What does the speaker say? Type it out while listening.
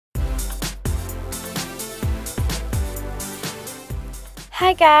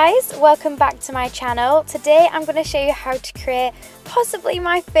Hi guys, welcome back to my channel. Today I'm going to show you how to create possibly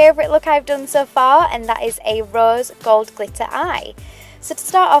my favourite look I've done so far, and that is a rose gold glitter eye. So to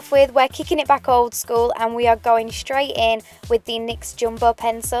start off with, we're kicking it back old school and we are going straight in with the NYX Jumbo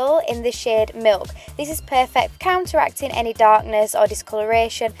Pencil in the shade Milk. This is perfect for counteracting any darkness or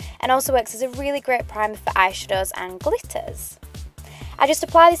discoloration and also works as a really great primer for eyeshadows and glitters. I just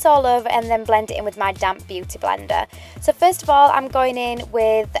apply this all over and then blend it in with my damp beauty blender. So first of all, I'm going in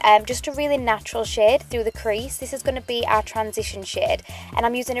with just a really natural shade through the crease. This is going to be our transition shade, and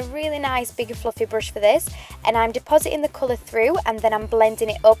I'm using a really nice big fluffy brush for this, and I'm depositing the colour through and then I'm blending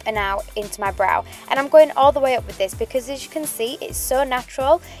it up and out into my brow. And I'm going all the way up with this because, as you can see, it's so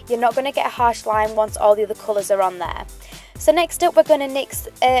natural. You're not going to get a harsh line once all the other colours are on there. So next up, we're going to mix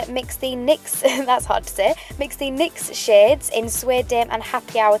the NYX shades in Suede Dame and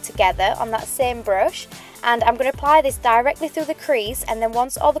Happy Hour together on that same brush. And I'm going to apply this directly through the crease, and then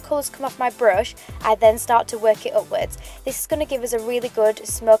once all the colours come off my brush, I then start to work it upwards. This is going to give us a really good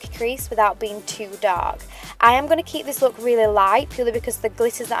smoky crease without being too dark. I am going to keep this look really light purely because the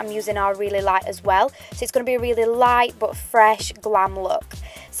glitters that I'm using are really light as well. So it's going to be a really light but fresh glam look.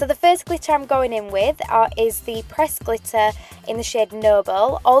 So the first glitter I'm going in with is the pressed glitter in the shade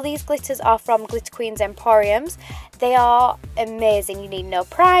Noble. All these glitters are from Glitter Queen's Emporiums. They are amazing. You need no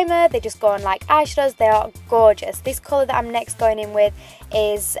primer, they just go on like eyeshadows. They are gorgeous. This colour that I'm next going in with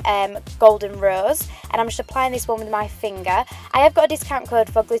is Golden Rose, and I'm just applying this one with my finger. I have got a discount code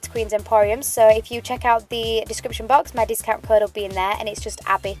for Glitter Queen's Emporium, so if you check out the description box, my discount code will be in there, and it's just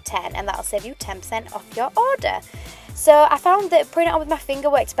Abbey10, and that'll save you 10% off your order. So I found that putting it on with my finger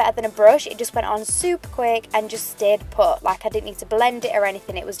works better than a brush. It just went on super quick and just stayed put. Like, I didn't need to blend it or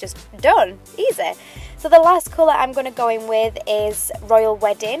anything. It was just done. Easy. So the last colour I'm going to go in with is Royal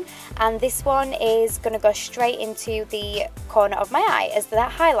Wedding, and this one is going to go straight into the corner of my eye as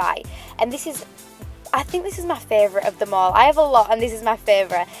that highlight. And I think this is my favourite of them all. I have a lot and this is my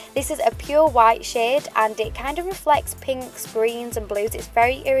favourite. This is a pure white shade and it kind of reflects pinks, greens and blues. It's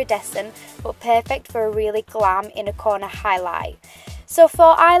very iridescent but perfect for a really glam inner corner highlight. So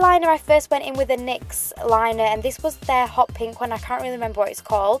for eyeliner, I first went in with a NYX liner, and this was their hot pink one. I can't really remember what it's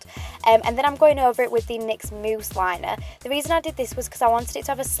called. And then I'm going over it with the NYX mousse liner. The reason I did this was because I wanted it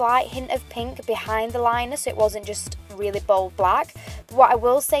to have a slight hint of pink behind the liner, so it wasn't just really bold black. But what I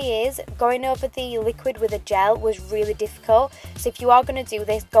will say is, going over the liquid with a gel was really difficult. So if you are going to do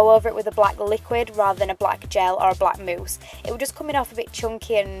this, go over it with a black liquid rather than a black gel or a black mousse. It was just coming off a bit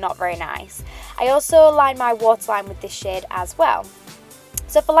chunky and not very nice. I also lined my waterline with this shade as well.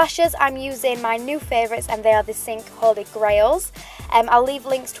 So for lashes, I'm using my new favourites, and they are the CINK Holy Grails. I'll leave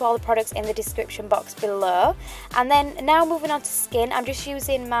links to all the products in the description box below. And then now moving on to skin, I'm just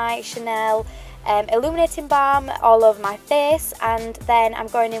using my Chanel Illuminating Balm all over my face, and then I'm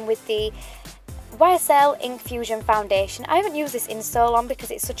going in with the YSL Ink Fusion Foundation. I haven't used this in so long because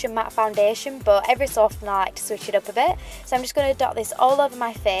it's such a matte foundation, but every so often I like to switch it up a bit. So I'm just going to dot this all over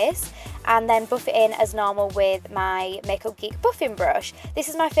my face and then buff it in as normal with my Makeup Geek buffing brush. This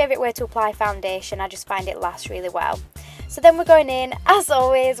is my favourite way to apply foundation. I just find it lasts really well. So then we're going in, as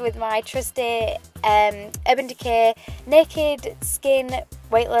always, with my trusty Urban Decay Naked Skin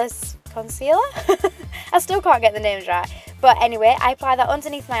Weightless Concealer. I still can't get the names right. But anyway, I apply that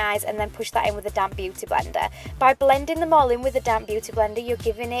underneath my eyes and then push that in with a damp beauty blender. By blending them all in with a damp beauty blender, you're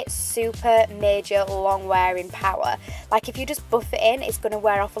giving it super major long wearing power. Like, if you just buff it in, it's going to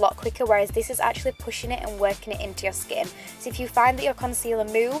wear off a lot quicker, whereas this is actually pushing it and working it into your skin. So if you find that your concealer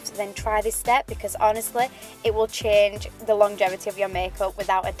moves, then try this step, because honestly, it will change the longevity of your makeup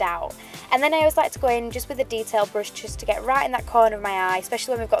without a doubt. And then I always like to go in just with a detail brush just to get right in that corner of my eye,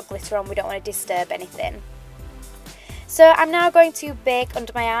 especially when we've got glitter on, we don't want to disturb anything. So I'm now going to bake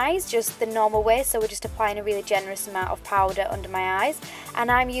under my eyes just the normal way, so we're just applying a really generous amount of powder under my eyes, and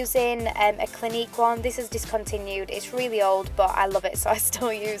I'm using a Clinique one. This is discontinued, it's really old, but I love it, so I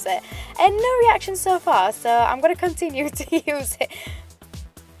still use it, and no reaction so far, so I'm going to continue to use it.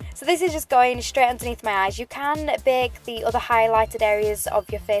 So this is just going straight underneath my eyes. You can bake the other highlighted areas of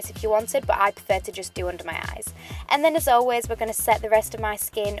your face if you wanted, but I prefer to just do under my eyes. And then, as always, we're going to set the rest of my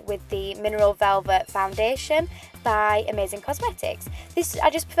skin with the Mineral Velvet Foundation by Amazing Cosmetics. I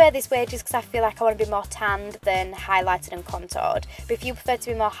just prefer this way just because I feel like I want to be more tanned than highlighted and contoured. But if you prefer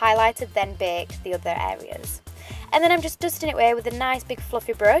to be more highlighted, then bake the other areas. And then I'm just dusting it away with a nice big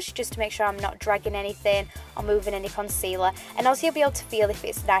fluffy brush just to make sure I'm not dragging anything or moving any concealer, and also you'll be able to feel if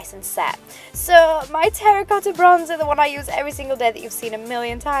it's nice and set. So my terracotta bronzer, the one I use every single day that you've seen a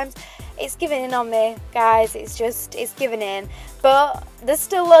million times, it's giving in on me, guys. It's giving in, but there's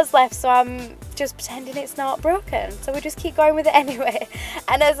still loads left, so I'm just pretending it's not broken, so we just keep going with it anyway.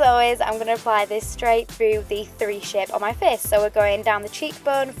 And as always, I'm going to apply this straight through the 3 shape on my face. So we're going down the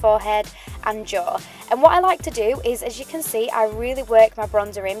cheekbone, forehead and jaw. And what I like to do is, as you can see, I really work my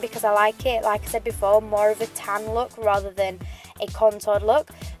bronzer in because I like it, like I said before, more of a tan look rather than a contoured look.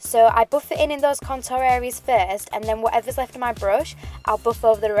 So I buff it in those contour areas first, and then whatever's left of my brush, I'll buff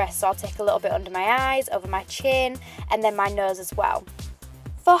over the rest. So I'll take a little bit under my eyes, over my chin, and then my nose as well.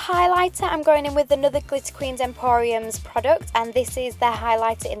 For highlighter, I'm going in with another Glitter Queens Emporium's product, and this is their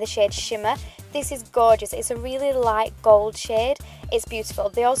highlighter in the shade Shimmer. This is gorgeous. It's a really light gold shade. It's beautiful.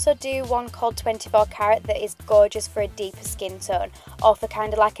 They also do one called 24 Carat that is gorgeous for a deeper skin tone, or for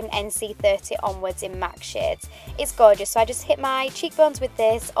kind of like an NC30 onwards in MAC shades. It's gorgeous. So I just hit my cheekbones with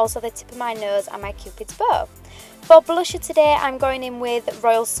this, also the tip of my nose and my Cupid's bow. For blusher today, I'm going in with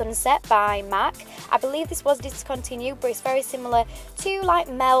Royal Sunset by MAC. I believe this was discontinued, but it's very similar to like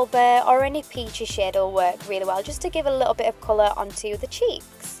Melba, or any peachy shade will work really well, just to give a little bit of colour onto the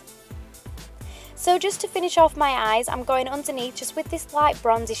cheeks. So just to finish off my eyes, I'm going underneath just with this light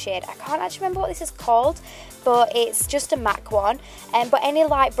bronzy shade. I can't actually remember what this is called, but it's just a MAC one. But any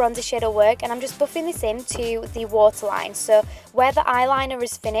light bronzy shade will work, and I'm just buffing this into the waterline. So where the eyeliner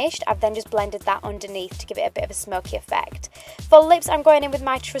is finished, I've then just blended that underneath to give it a bit of a smoky effect. For lips, I'm going in with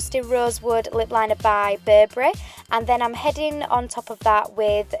my trusty Rosewood lip liner by Burberry, and then I'm heading on top of that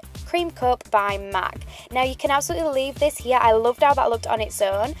with Cream Cup by MAC. Now you can absolutely leave this here. I loved how that looked on its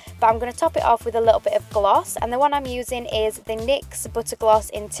own, but I'm going to top it off with a little bit of gloss, and the one I'm using is the NYX Butter Gloss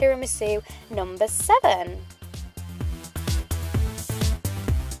in Tiramisu number 7.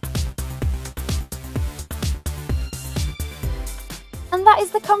 And that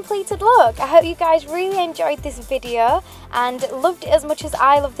is the completed look. I hope you guys really enjoyed this video and loved it as much as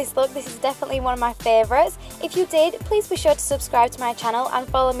I love this look. This is definitely one of my favourites. If you did, please be sure to subscribe to my channel and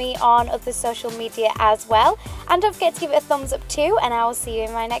follow me on other social media as well. And don't forget to give it a thumbs up too, and I will see you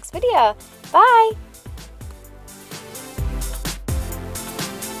in my next video. Bye!